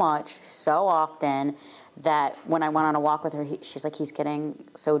so much, so often, that when I went on a walk with her, she's like, he's getting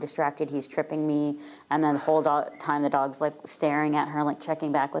so distracted, he's tripping me. And then the whole time the dog's like staring at her, like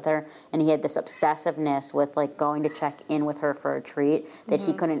checking back with her. And he had this obsessiveness with like going to check in with her for a treat, that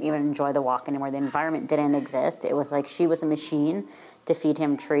he couldn't even enjoy the walk anymore. The environment didn't exist. It was like she was a machine to feed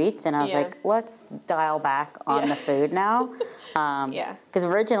him treats, and I was like, let's dial back on the food now. Because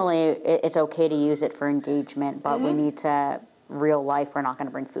originally it's okay to use it for engagement, but we need to, real life, we're not going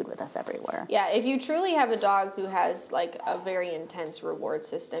to bring food with us everywhere. Yeah, if you truly have a dog who has like a very intense reward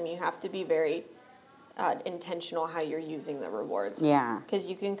system, you have to be very intentional how you're using the rewards. Yeah. Because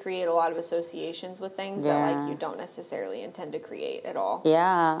you can create a lot of associations with things that like you don't necessarily intend to create at all.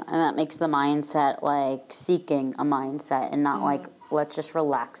 Yeah, and that makes the mindset like seeking a mindset, and not like, let's just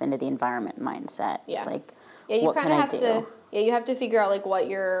relax into the environment mindset. Yeah. It's like, you what can I do? You have to figure out like what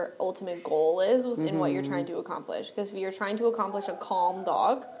your ultimate goal is and what you're trying to accomplish. Because if you're trying to accomplish a calm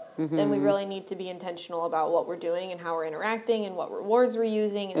dog, then we really need to be intentional about what we're doing and how we're interacting and what rewards we're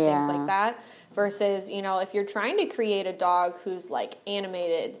using and things like that. Versus, if you're trying to create a dog who's like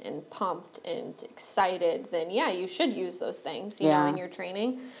animated and pumped and excited, then you should use those things, in your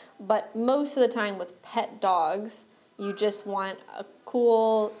training. But most of the time with pet dogs, you just want a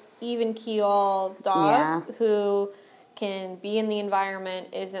cool, even keel dog who can be in the environment,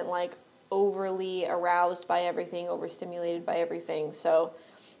 isn't like overly aroused by everything, overstimulated by everything. So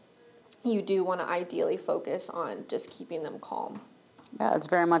you do want to ideally focus on just keeping them calm. Yeah, it's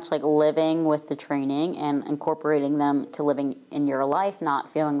very much like living with the training and incorporating them to living in your life, not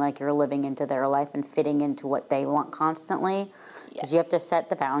feeling like you're living into their life and fitting into what they want constantly. Because you have to Yes. set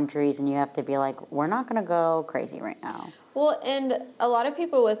the boundaries and you have to be like, we're not going to go crazy right now. Well, and a lot of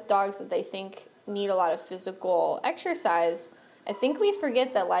people with dogs that they think need a lot of physical exercise, I think we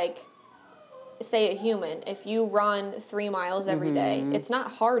forget that, like, say a human, if you run 3 miles every day, it's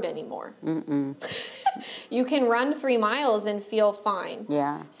not hard anymore. You can run 3 miles and feel fine.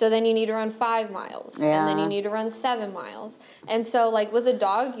 Yeah. So then you need to run 5 miles. And then you Yeah. need to run 7 miles. And so, like, with a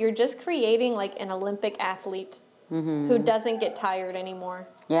dog, you're just creating, like, an Olympic athlete who doesn't get tired anymore.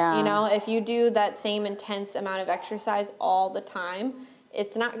 Yeah. You know, if you do that same intense amount of exercise all the time,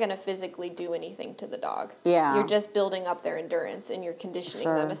 it's not going to physically do anything to the dog. Yeah. You're just building up their endurance and you're conditioning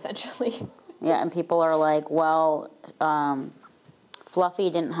them, Sure. essentially. Yeah, and people are like, well, Fluffy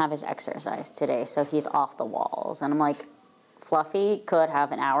didn't have his exercise today, so he's off the walls. And I'm like, Fluffy could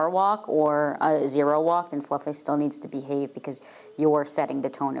have an hour walk or a 0 walk, and Fluffy still needs to behave because you're setting the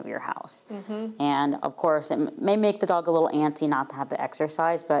tone of your house. And of course, it may make the dog a little antsy not to have the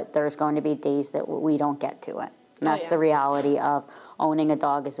exercise, but there's going to be days that we don't get to it. And that's the reality of owning a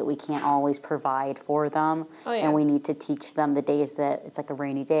dog, is that we can't always provide for them. And we need to teach them the days that it's like a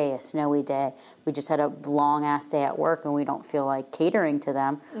rainy day, a snowy day. We just had a long-ass day at work and we don't feel like catering to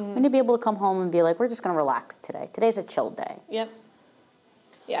them. We need to be able to come home and be like, we're just going to relax today. Today's a chill day. Yep.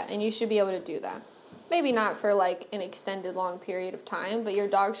 Yeah, and you should be able to do that. Maybe not for, like, an extended long period of time, but your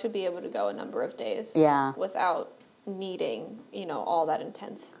dog should be able to go a number of days. Yeah. Without needing, you know, all that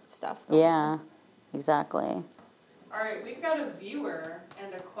intense stuff. Yeah, exactly. All right, we've got a viewer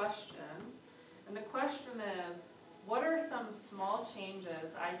and a question. And the question is, what are some small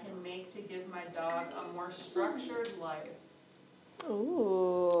changes I can make to give my dog a more structured life?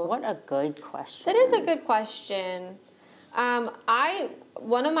 Ooh. What a good question. That is a good question.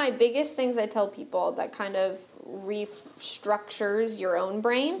 One of my biggest things I tell people that kind of restructures your own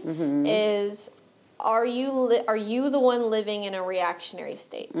brain is, are you the one living in a reactionary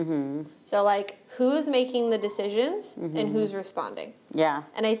state? So, like, who's making the decisions and who's responding? Yeah.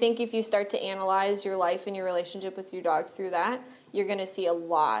 And I think if you start to analyze your life and your relationship with your dog through that, you're going to see a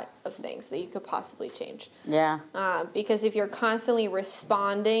lot of things that you could possibly change. Yeah. Because if you're constantly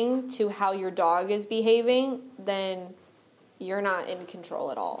responding to how your dog is behaving, then you're not in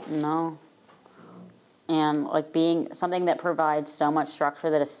control at all. No. And, like, being something that provides so much structure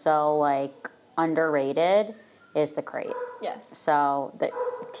that is so, like, underrated is the crate. Yes. So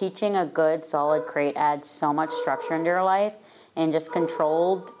teaching a good, solid crate adds so much structure into your life and just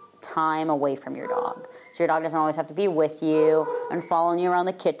controlled time away from your dog. So your dog doesn't always have to be with you and following you around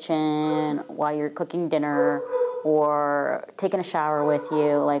the kitchen while you're cooking dinner or taking a shower with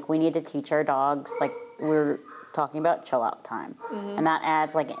you. Like, we need to teach our dogs, like we're talking about, chill out time. And that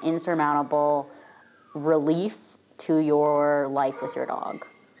adds, like, an insurmountable relief to your life with your dog.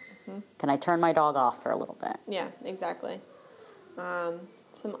 Can I turn my dog off for a little bit? Yeah, exactly.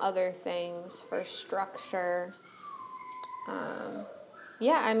 Some other things for structure.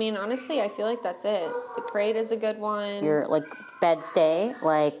 Yeah, I mean, honestly, I feel like that's it. The crate is a good one. Your, like, bed stay.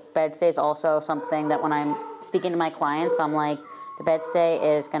 Like, bed stay is also something that when I'm speaking to my clients, I'm like, the bed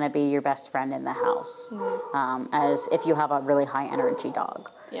stay is going to be your best friend in the house, as if you have a really high energy dog.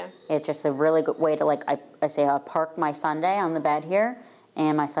 Yeah. It's just a really good way to, like, I say I park my Sunday on the bed here,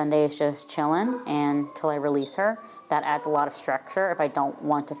 and my Sunday is just chilling until I release her. That adds a lot of structure. If I don't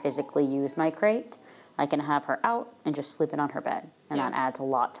want to physically use my crate, I can have her out and just sleeping on her bed, and that adds a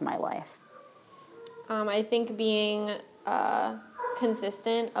lot to my life. I think being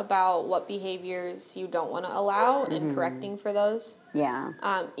consistent about what behaviors you don't want to allow and correcting for those. Yeah.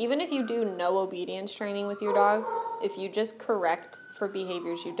 Even if you do no obedience training with your dog, if you just correct for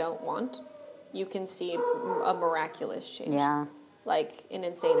behaviors you don't want, you can see a miraculous change. Yeah. Like, an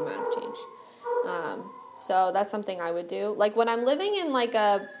insane amount of change. So that's something I would do. Like, when I'm living in, like,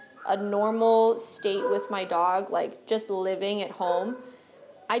 a normal state with my dog, like, just living at home,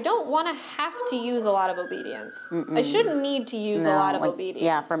 I don't want to have to use a lot of obedience. I shouldn't need to use a lot of obedience.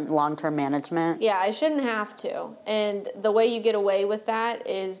 Yeah, for long-term management. Yeah, I shouldn't have to. And the way you get away with that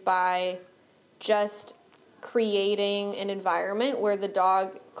is by just creating an environment where the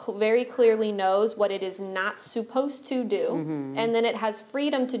dog very clearly knows what it is not supposed to do, and then it has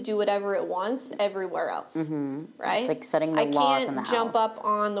freedom to do whatever it wants everywhere else. Right? It's like setting the laws in the house. I can't jump up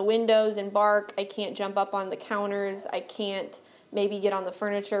on the windows and bark. I can't jump up on the counters. I can't maybe get on the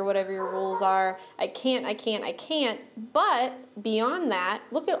furniture, whatever your rules are. I can't. But beyond that,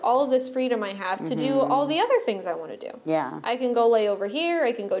 look at all of this freedom I have to do all the other things I want to do. Yeah. I can go lay over here.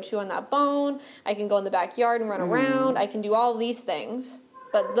 I can go chew on that bone. I can go in the backyard and run around. I can do all of these things.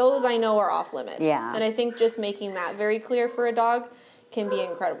 But those I know are off limits. Yeah. And I think just making that very clear for a dog can be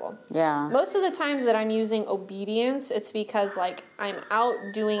incredible. Yeah. Most of the times that I'm using obedience, it's because like I'm out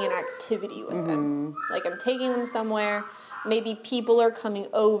doing an activity with them. Like I'm taking them somewhere. Maybe people are coming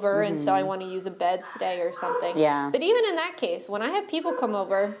over and so I want to use a bed stay or something. Yeah. But even in that case, when I have people come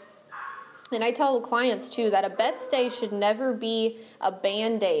over, and I tell clients too that a bed stay should never be a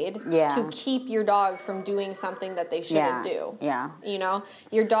Band-Aid to keep your dog from doing something that they shouldn't do. Yeah. You know,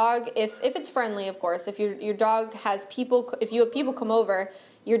 your dog, if it's friendly, of course, if your dog has people, if you have people come over,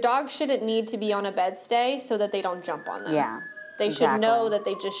 your dog shouldn't need to be on a bed stay so that they don't jump on them. Yeah. They should know that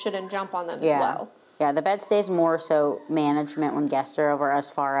they just shouldn't jump on them as well. Yeah, the bed stays more so management when guests are over, as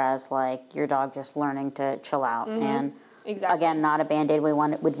far as like your dog just learning to chill out. And again, not a Band-Aid. We'd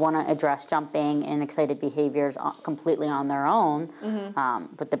want to address jumping and excited behaviors completely on their own.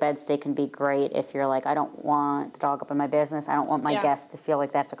 But the bed stay can be great if you're like, I don't want the dog up in my business. I don't want my guests to feel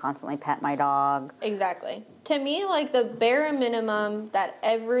like they have to constantly pet my dog. Exactly. To me, like the bare minimum that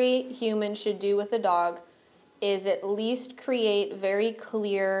every human should do with a dog is at least create very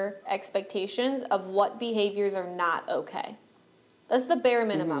clear expectations of what behaviors are not okay. That's the bare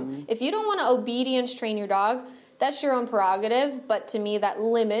minimum. If you don't want to obedience train your dog, that's your own prerogative, but to me that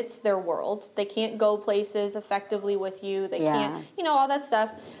limits their world. They can't go places effectively with you. They can't, you know, all that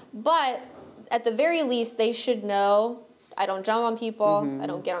stuff. But at the very least, they should know I don't jump on people, I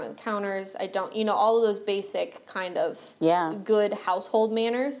don't get on counters, I don't, you know, all of those basic kind of good household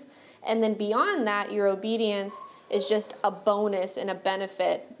manners. And then beyond that, your obedience is just a bonus and a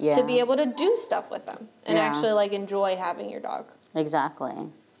benefit to be able to do stuff with them and actually like enjoy having your dog. Exactly.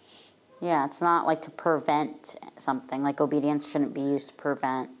 Yeah, it's not like to prevent something. Like obedience shouldn't be used to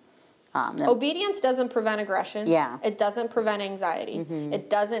prevent. Obedience doesn't prevent aggression. Yeah. It doesn't prevent anxiety. It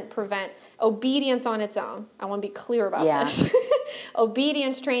doesn't prevent obedience on its own. I want to be clear about this.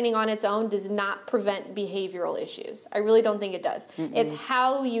 Obedience training on its own does not prevent behavioral issues. I really don't think it does. It's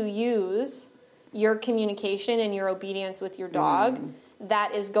how you use your communication and your obedience with your dog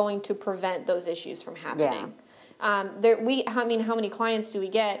that is going to prevent those issues from happening. How many clients do we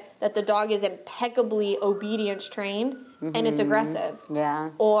get that the dog is impeccably obedience trained and it's aggressive?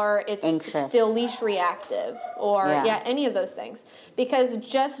 Or it's anxious, still leash reactive, or any of those things. Because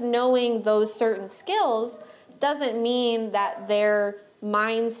just knowing those certain skills doesn't mean that their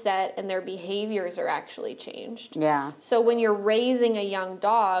mindset and their behaviors are actually changed. So when you're raising a young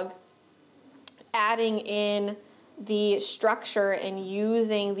dog, adding in the structure and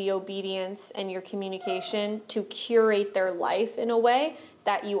using the obedience and your communication to curate their life in a way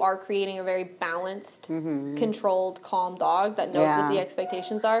that you are creating a very balanced, controlled, calm dog that knows what the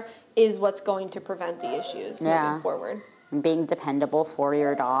expectations are, is what's going to prevent the issues moving forward. Being dependable for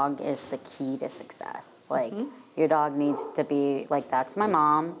your dog is the key to success. Like, your dog needs to be like, that's my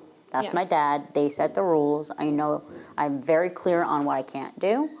mom, that's my dad, they set the rules, I know, I'm very clear on what I can't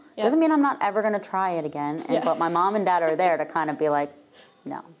do. Doesn't mean I'm not ever going to try it again, but my mom and dad are there to kind of be like,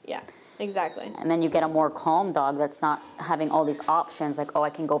 no. Yeah, exactly. And then you get a more calm dog that's not having all these options, like, oh,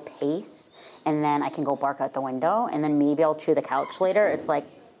 I can go pace, and then I can go bark out the window, and then maybe I'll chew the couch later. It's like,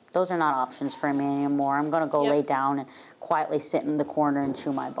 those are not options for me anymore. I'm going to go lay down and quietly sit in the corner and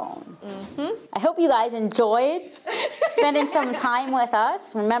chew my bone. I hope you guys enjoyed spending some time with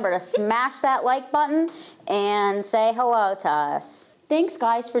us. Remember to smash that like button and say hello to us. Thanks,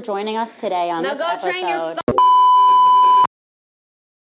 guys, for joining us today on this episode. Now go train your